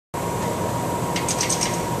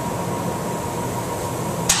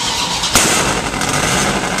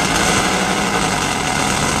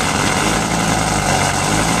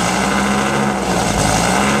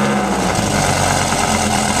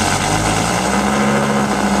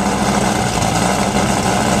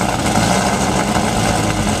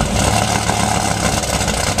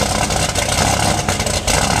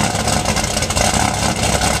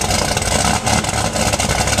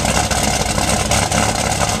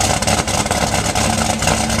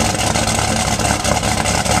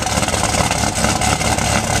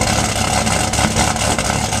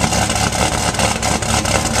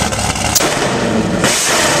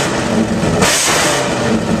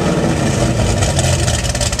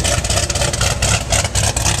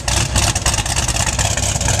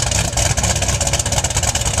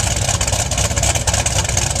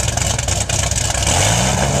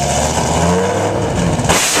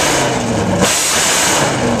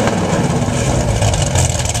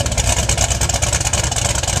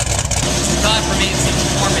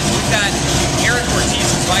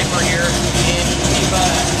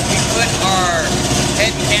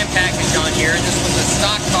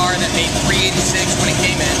that made 386 when it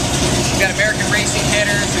came in. We've got American Racing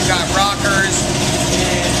Headers, we've got rockers,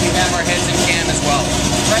 and we have our heads and cam as well.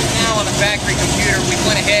 Right now on the factory computer, we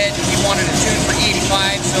went ahead and we wanted a tune for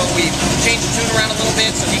E85, so we changed the tune around a little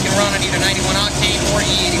bit so he can run on either 91 octane or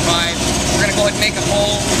E85. We're going to go ahead and make a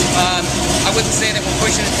poll. I wouldn't say that we're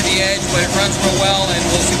pushing it to the edge, but it runs real well, and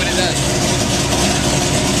we'll see what it does.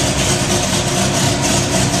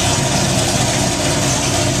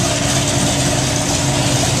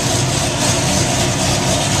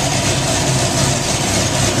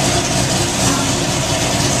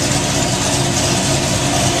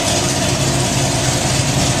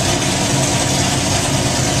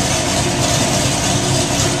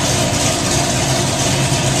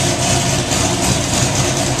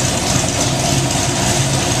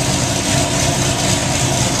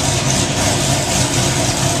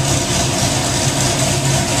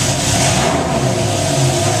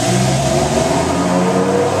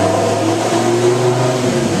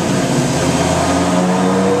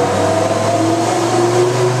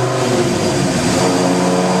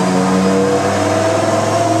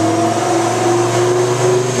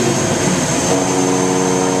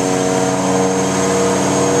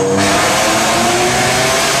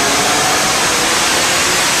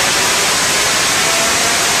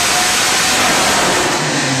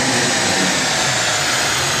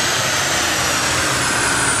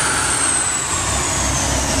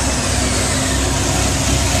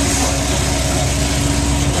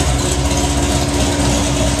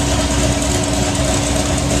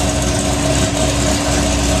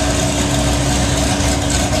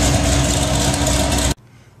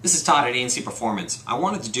 This is Todd at ANC Performance. I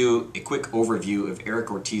wanted to do a quick overview of Erick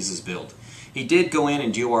Ortiz's build. He did go in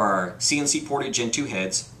and do our CNC ported Gen 2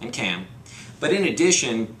 heads and cam, but in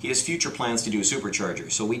addition, he has future plans to do a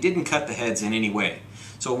supercharger, so we didn't cut the heads in any way.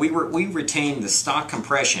 So we retained the stock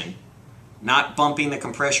compression, not bumping the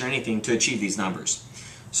compression or anything to achieve these numbers.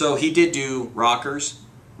 So he did do rockers,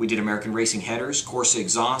 we did American Racing Headers, Corsa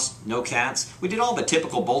Exhaust, no cats. We did all the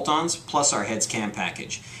typical bolt-ons plus our heads cam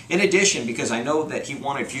package. In addition, because I know that he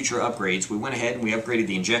wanted future upgrades, we went ahead and we upgraded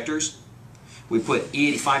the injectors. We put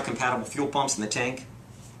E85 compatible fuel pumps in the tank.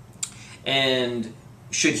 And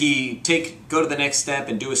should he go to the next step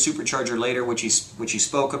and do a supercharger later, which he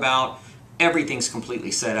spoke about, everything's completely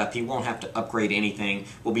set up. He won't have to upgrade anything.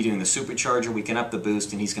 We'll be doing the supercharger. We can up the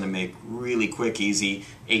boost, and he's going to make really quick, easy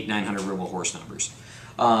 800-900 real horse numbers.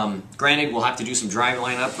 Granted, we'll have to do some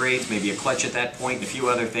driveline upgrades, maybe a clutch at that point, and a few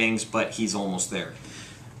other things, but he's almost there.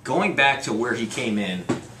 Going back to where he came in,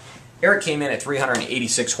 Erick came in at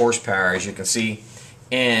 386 horsepower, as you can see,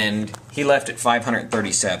 and he left at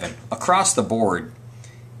 537. Across the board,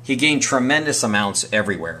 he gained tremendous amounts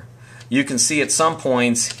everywhere. You can see at some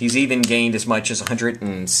points, he's even gained as much as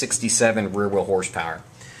 167 rear-wheel horsepower.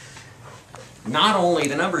 Not only,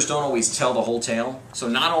 the numbers don't always tell the whole tale, so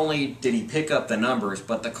not only did he pick up the numbers,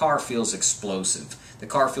 but the car feels explosive. The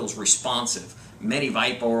car feels responsive. Many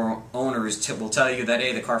Viper owners will tell you that,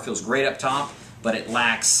 hey, the car feels great up top, but it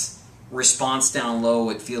lacks response down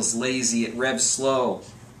low, it feels lazy, it revs slow.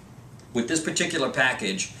 With this particular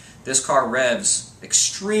package, this car revs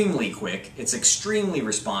extremely quick, it's extremely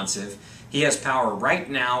responsive. He has power right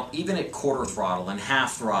now, even at quarter throttle and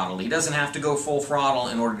half throttle. He doesn't have to go full throttle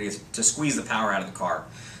in order to squeeze the power out of the car.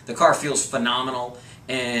 The car feels phenomenal,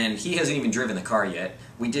 and he hasn't even driven the car yet.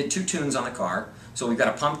 We did 2 tunes on the car. So we've got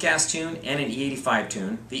a pump gas tune and an E85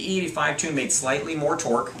 tune. The E85 tune made slightly more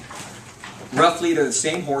torque. Roughly they're the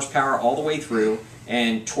same horsepower all the way through,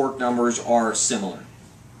 and torque numbers are similar.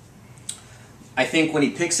 I think when he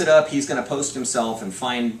picks it up, he's going to post himself and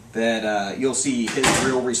find that you'll see his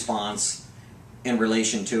real response in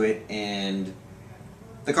relation to it, and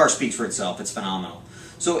the car speaks for itself. It's phenomenal.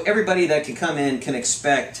 So everybody that can come in can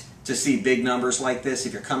expect to see big numbers like this.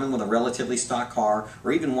 If you're coming with a relatively stock car,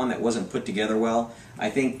 or even one that wasn't put together well, I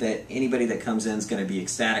think that anybody that comes in is going to be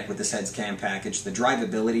ecstatic with this heads cam package. The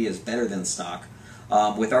drivability is better than stock.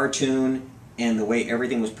 With our tune and the way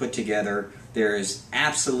everything was put together, there's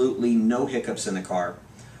absolutely no hiccups in the car.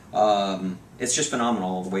 It's just phenomenal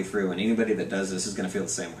all the way through, and anybody that does this is going to feel the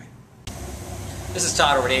same way. This is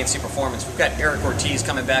Todd over at ANC Performance. We've got Erick Ortiz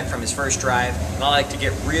coming back from his first drive, and I like to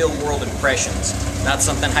get real-world impressions, not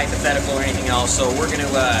something hypothetical or anything else. So we're going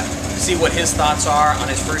to see what his thoughts are on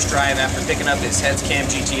his first drive after picking up his heads cam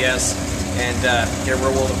GTS and get a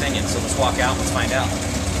real-world opinion. So let's walk out and let's find out.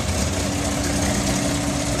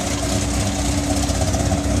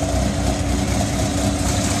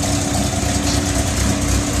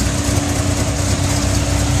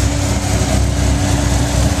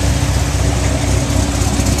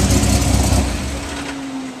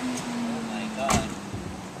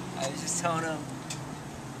 I was just telling him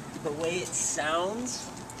the way it sounds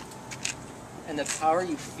and the power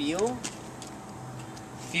you feel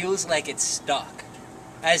feels like it's stuck.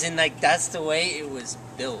 As in, like, that's the way it was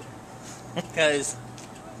built. Because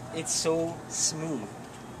it's so smooth.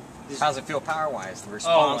 How's it feel power-wise, the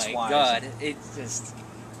response-wise? Oh my god, it just...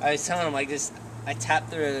 I was telling him, like, just... I tap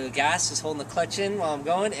the gas, just holding the clutch in while I'm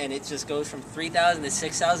going, and it just goes from 3,000 to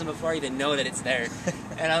 6,000 before I even know that it's there.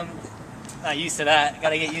 And I'm not used to that.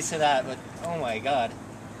 Gotta get used to that, but oh my god.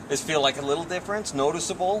 Does it feel like a little difference,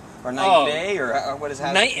 noticeable, or night and day, or what is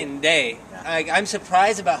happening? Night and day. Yeah. I'm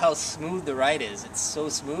surprised about how smooth the ride is. It's so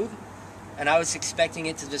smooth, and I was expecting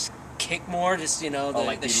it to just kick more, just, you know,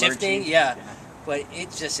 the shifting. Yeah. But it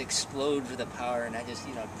just explodes with the power, and I just,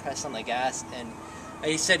 you know, press on the gas, and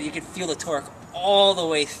like you said, you could feel the torque all the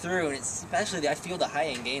way through, and it's especially, I feel the high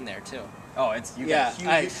end gain there too. Oh, it's you got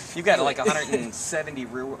huge. You've got like 170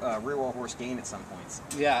 rear wheel horse gain at some points.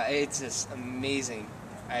 Yeah, it's just amazing.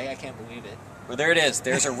 I can't believe it. Well, there it is.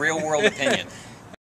 There's a real world opinion.